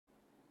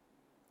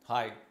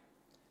Hi,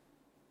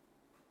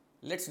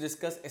 let's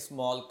discuss a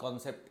small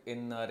concept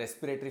in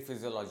respiratory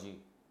physiology.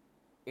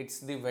 It's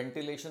the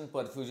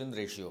ventilation-perfusion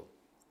ratio.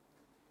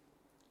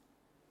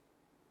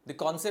 The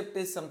concept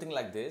is something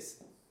like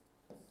this.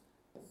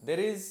 There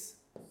is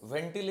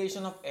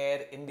ventilation of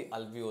air in the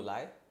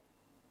alveoli.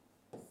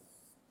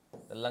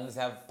 The lungs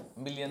have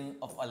million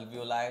of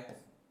alveoli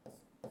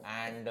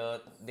and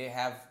they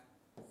have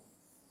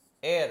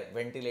air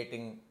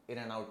ventilating in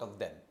and out of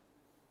them.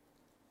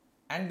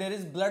 And there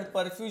is blood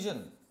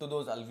perfusion to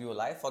those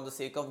alveoli for the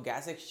sake of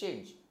gas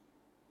exchange.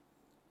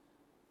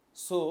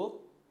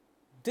 So,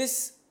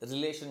 this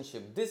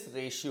relationship, this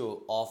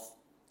ratio of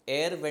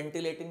air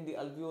ventilating the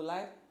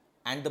alveoli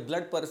and the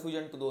blood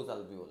perfusion to those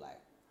alveoli,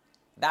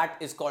 that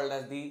is called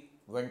as the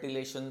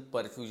ventilation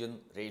perfusion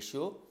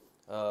ratio,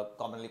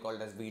 commonly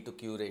called as V to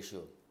Q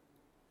ratio.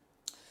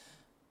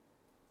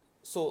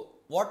 So,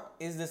 what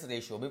is this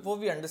ratio? Before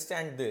we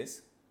understand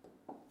this,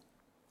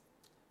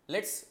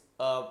 let's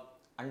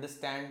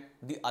understand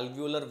the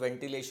alveolar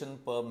ventilation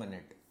per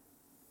minute.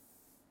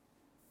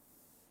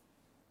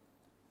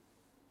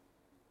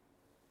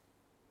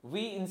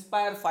 We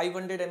inspire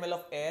 500 ml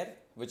of air,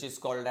 which is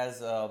called as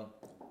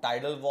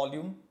tidal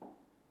volume,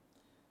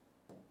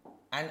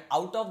 and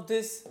out of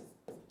this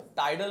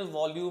tidal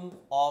volume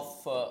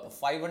of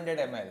 500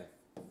 ml,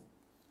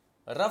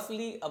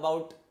 roughly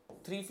about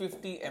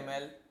 350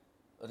 ml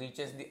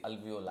reaches the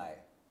alveoli,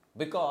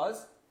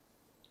 because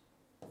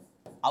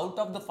out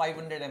of the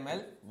 500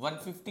 ml,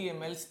 150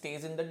 ml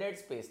stays in the dead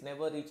space,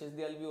 never reaches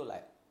the alveoli.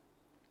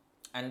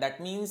 And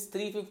that means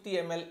 350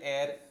 ml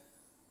air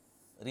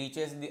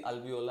reaches the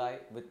alveoli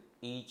with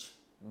each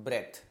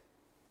breath.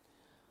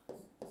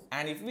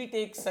 And if we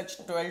take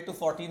such 12 to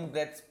 14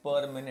 breaths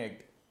per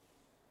minute,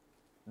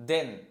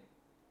 then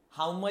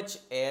how much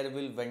air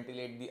will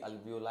ventilate the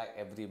alveoli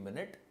every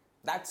minute?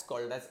 That's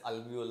called as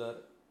alveolar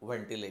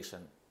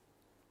ventilation.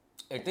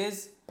 It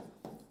is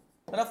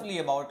roughly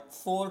about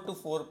 4 to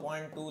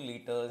 4.2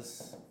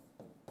 liters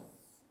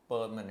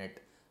per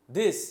minute.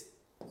 This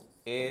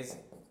is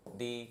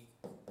the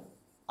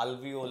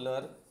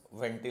alveolar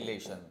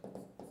ventilation.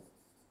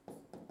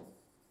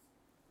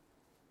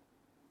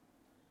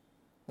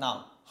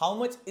 Now, how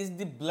much is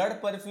the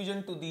blood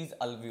perfusion to these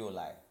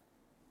alveoli?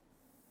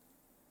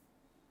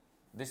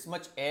 This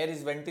much air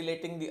is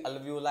ventilating the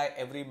alveoli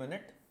every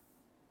minute.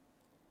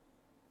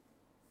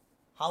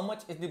 How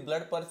much is the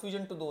blood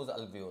perfusion to those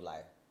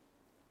alveoli?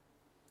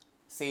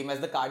 Same as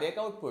the cardiac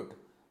output,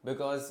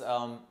 because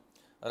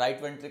right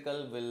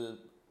ventricle will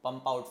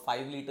pump out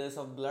 5 liters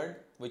of blood,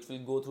 which will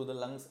go through the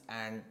lungs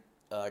and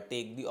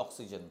take the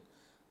oxygen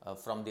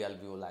from the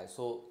alveoli.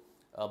 So,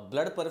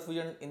 blood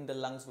perfusion in the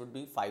lungs would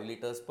be 5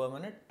 liters per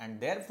minute, and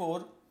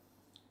therefore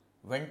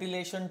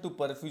ventilation to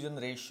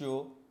perfusion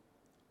ratio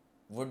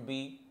would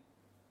be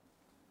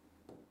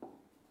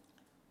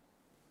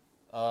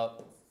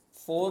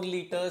 4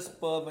 liters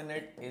per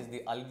minute is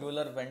the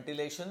alveolar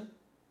ventilation,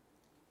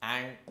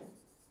 and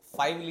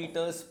 5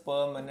 liters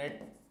per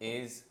minute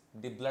is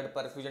the blood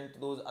perfusion to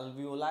those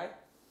alveoli.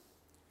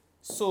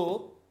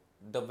 So,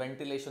 the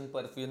ventilation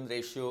perfusion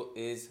ratio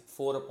is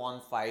 4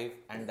 upon 5,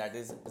 and that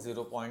is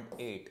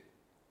 0.8.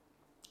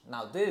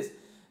 Now, this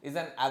is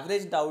an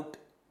averaged out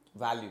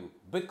value,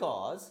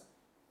 because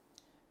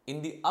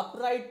in the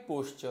upright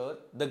posture,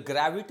 the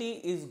gravity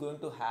is going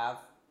to have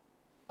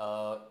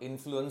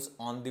influence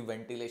on the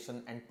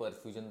ventilation and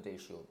perfusion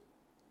ratio.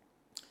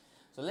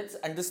 So, let's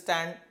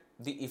understand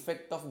the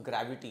effect of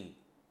gravity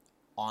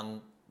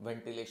on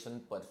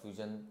ventilation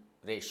perfusion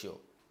ratio.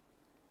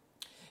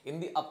 In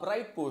the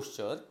upright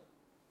posture,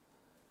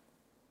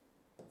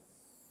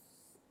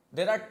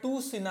 there are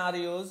two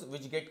scenarios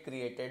which get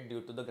created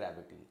due to the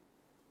gravity.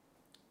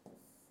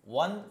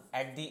 One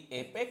at the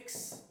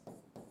apex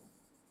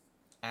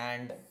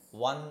and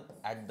one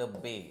at the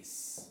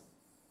base.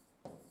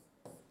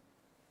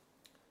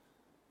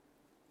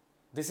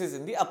 This is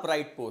in the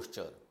upright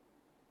posture.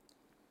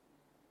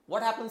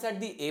 What happens at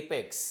the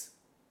apex?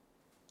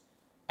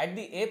 At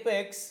the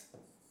apex,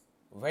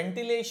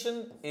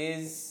 ventilation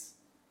is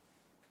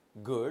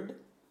good,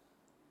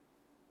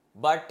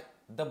 but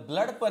the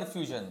blood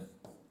perfusion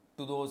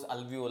to those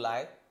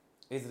alveoli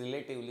is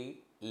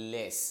relatively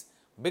less,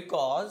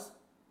 because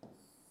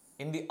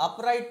in the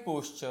upright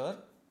posture,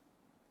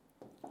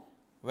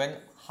 when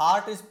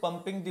heart is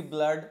pumping the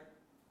blood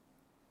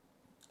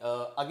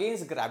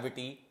against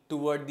gravity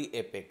toward the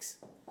apex.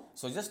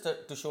 So, just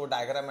to show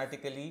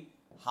diagrammatically,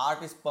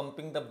 heart is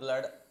pumping the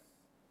blood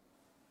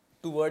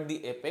toward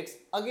the apex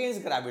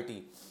against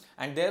gravity,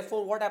 and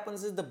therefore what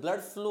happens is the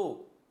blood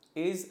flow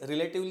is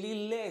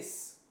relatively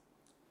less.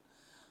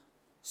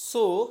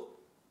 So,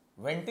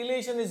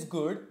 ventilation is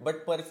good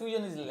but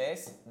perfusion is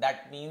less.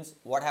 That means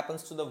what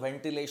happens to the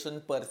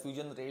ventilation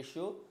perfusion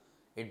ratio?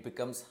 It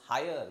becomes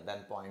higher than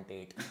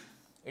 0.8.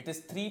 It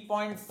is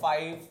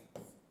 3.5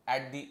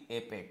 at the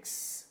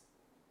apex,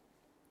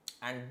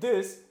 and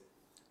this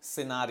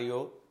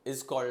scenario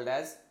is called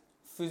as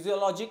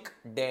physiologic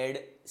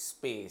dead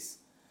space.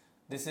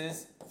 This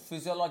is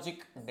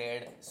physiologic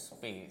dead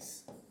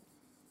space.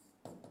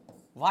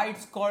 Why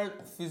it's called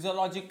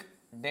physiologic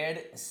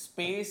dead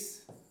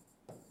space?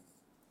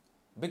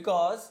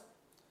 Because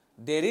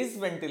there is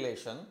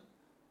ventilation,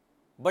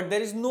 but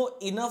there is no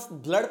enough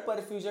blood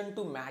perfusion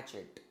to match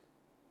it.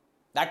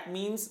 That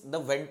means the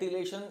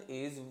ventilation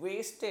is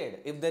wasted.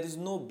 If there is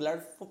no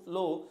blood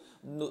flow,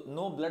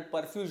 no blood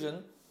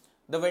perfusion,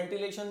 the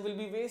ventilation will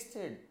be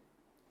wasted.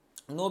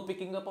 No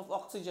picking up of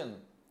oxygen,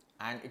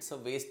 and it's a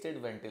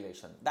wasted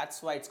ventilation.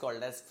 That's why it's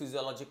called as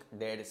physiologic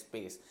dead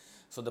space.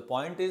 So the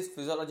point is,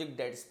 physiologic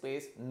dead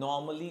space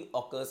normally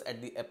occurs at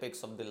the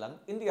apex of the lung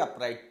in the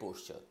upright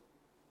posture.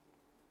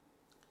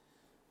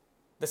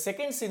 The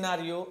second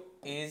scenario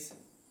is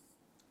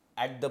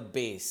at the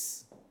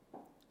base.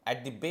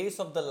 At the base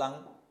of the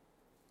lung,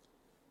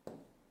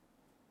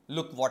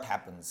 look what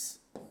happens.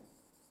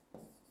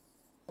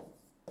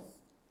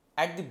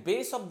 At the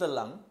base of the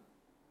lung,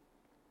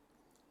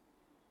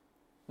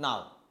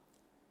 now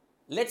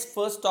let's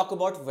first talk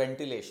about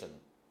ventilation.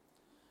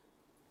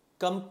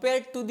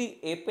 Compared to the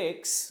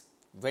apex,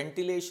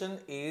 ventilation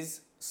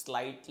is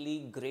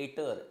slightly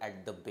greater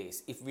at the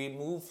base. If we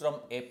move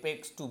from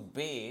apex to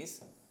base,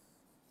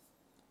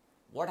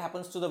 what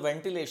happens to the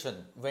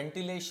ventilation?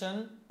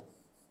 Ventilation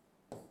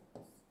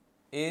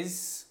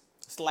is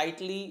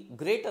slightly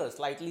greater,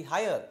 slightly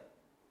higher.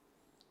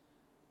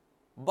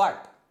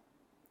 But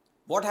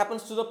what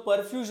happens to the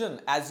perfusion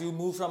as you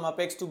move from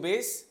apex to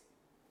base?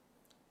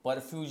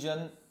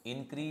 Perfusion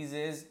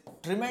increases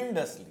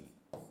tremendously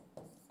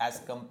as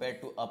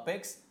compared to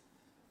apex,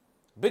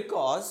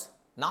 because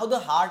now the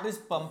heart is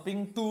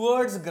pumping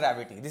towards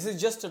gravity. This is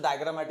just a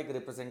diagrammatic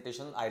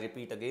representation. I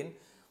repeat again.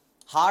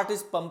 Heart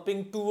is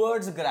pumping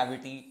towards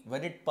gravity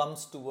when it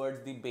pumps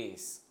towards the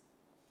base.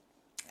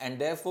 And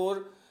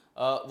therefore,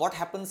 what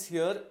happens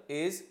here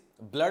is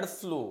blood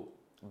flow,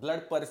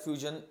 blood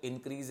perfusion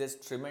increases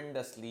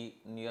tremendously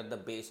near the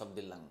base of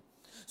the lung.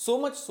 So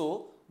much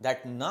so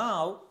that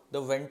now the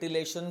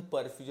ventilation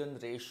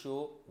perfusion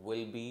ratio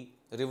will be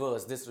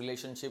reversed. This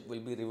relationship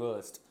will be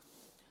reversed.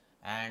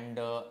 And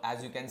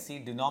as you can see,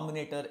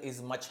 denominator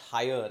is much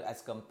higher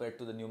as compared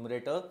to the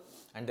numerator,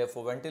 and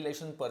therefore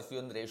ventilation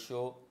perfusion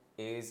ratio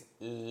is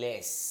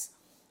less.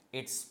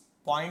 It's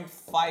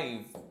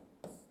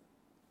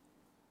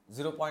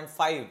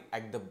 0.5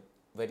 at the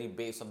very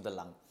base of the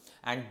lung.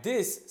 And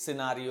this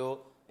scenario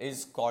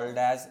is called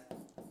as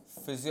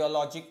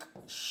physiologic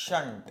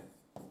shunt.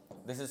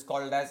 This is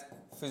called as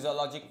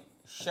physiologic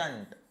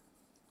shunt.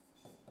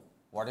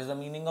 What is the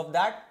meaning of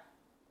that?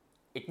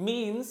 It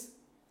means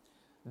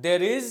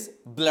there is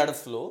blood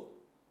flow,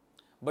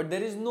 but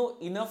there is no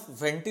enough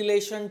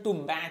ventilation to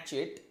match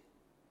it.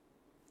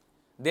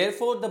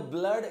 Therefore, the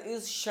blood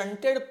is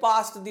shunted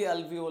past the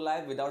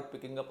alveoli without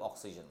picking up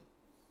oxygen.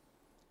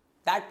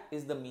 That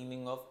is the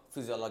meaning of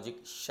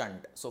physiologic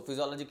shunt. So,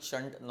 physiologic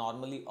shunt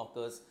normally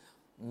occurs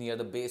near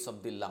the base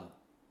of the lung.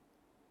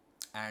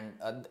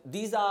 And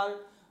these are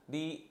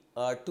the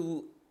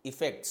two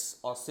effects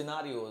or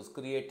scenarios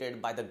created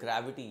by the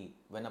gravity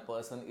when a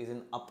person is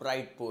in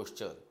upright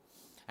posture.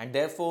 And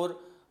therefore,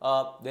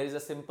 there is a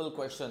simple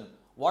question: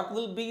 what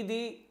will be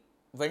the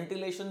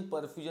ventilation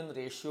perfusion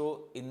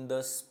ratio in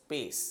the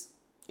space,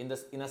 in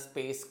a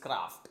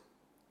spacecraft?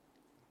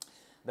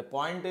 The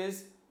point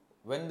is,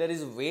 when there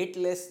is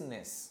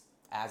weightlessness,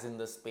 as in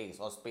the space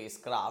or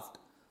spacecraft,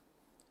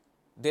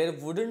 there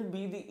wouldn't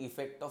be the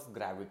effect of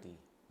gravity.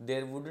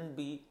 There wouldn't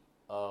be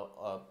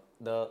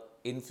the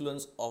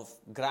influence of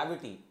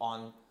gravity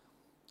on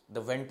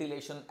the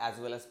ventilation as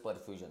well as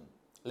perfusion.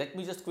 Let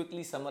me just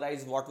quickly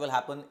summarize what will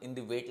happen in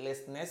the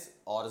weightlessness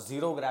or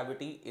zero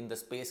gravity in the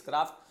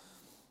spacecraft.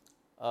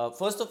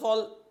 First of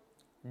all,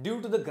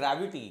 due to the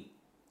gravity,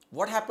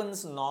 what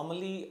happens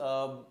normally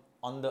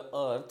on the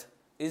earth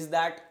is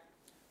that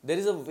there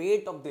is a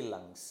weight of the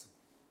lungs,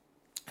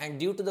 and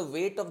due to the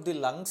weight of the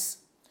lungs,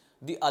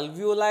 the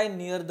alveoli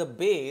near the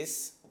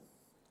base,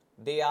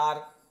 they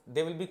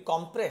will be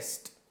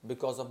compressed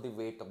because of the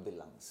weight of the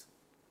lungs.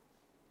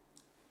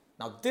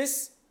 Now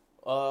this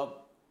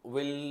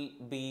will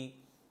be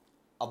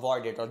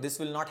avoided, or this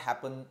will not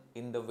happen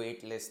in the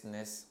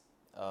weightlessness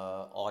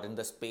or in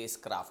the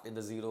spacecraft, in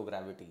the zero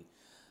gravity.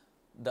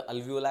 The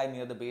alveoli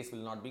near the base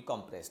will not be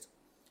compressed.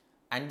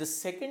 And the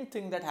second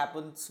thing that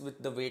happens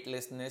with the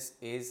weightlessness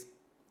is,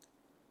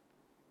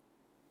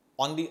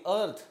 on the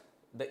earth,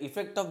 the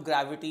effect of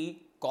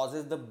gravity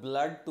causes the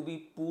blood to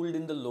be pooled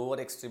in the lower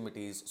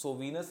extremities. So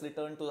venous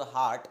return to the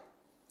heart,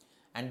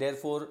 and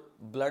therefore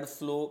blood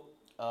flow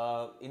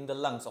in the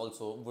lungs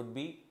also would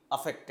be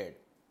affected.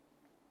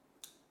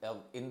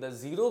 In the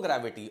zero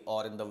gravity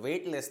or in the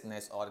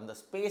weightlessness or in the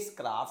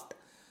spacecraft,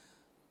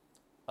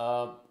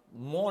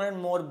 more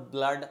and more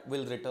blood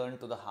will return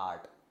to the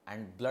heart,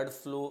 and blood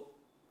flow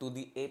to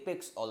the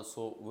apex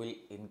also will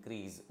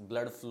increase.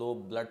 Blood flow,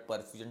 blood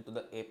perfusion to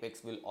the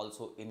apex will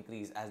also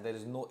increase, as there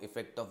is no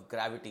effect of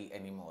gravity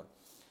anymore.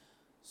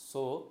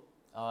 So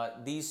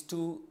these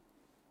two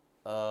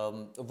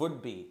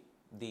would be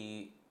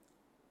the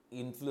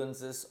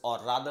influences, or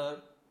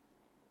rather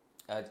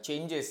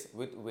changes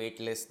with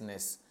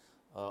weightlessness.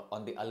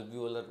 on the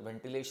alveolar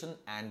ventilation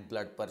and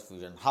blood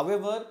perfusion.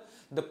 However,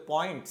 the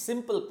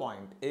simple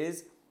point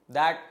is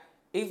that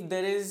if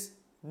there is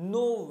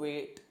no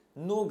weight,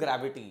 no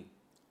gravity,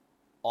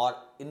 or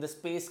in the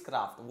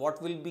spacecraft,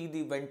 what will be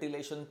the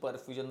ventilation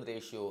perfusion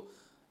ratio?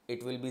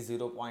 It will be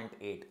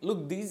 0.8.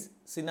 Look, these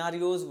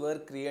scenarios were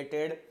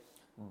created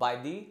by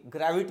the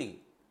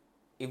gravity.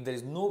 If there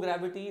is no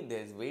gravity, there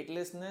is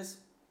weightlessness,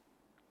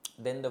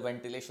 then the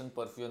ventilation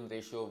perfusion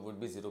ratio would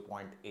be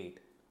 0.8.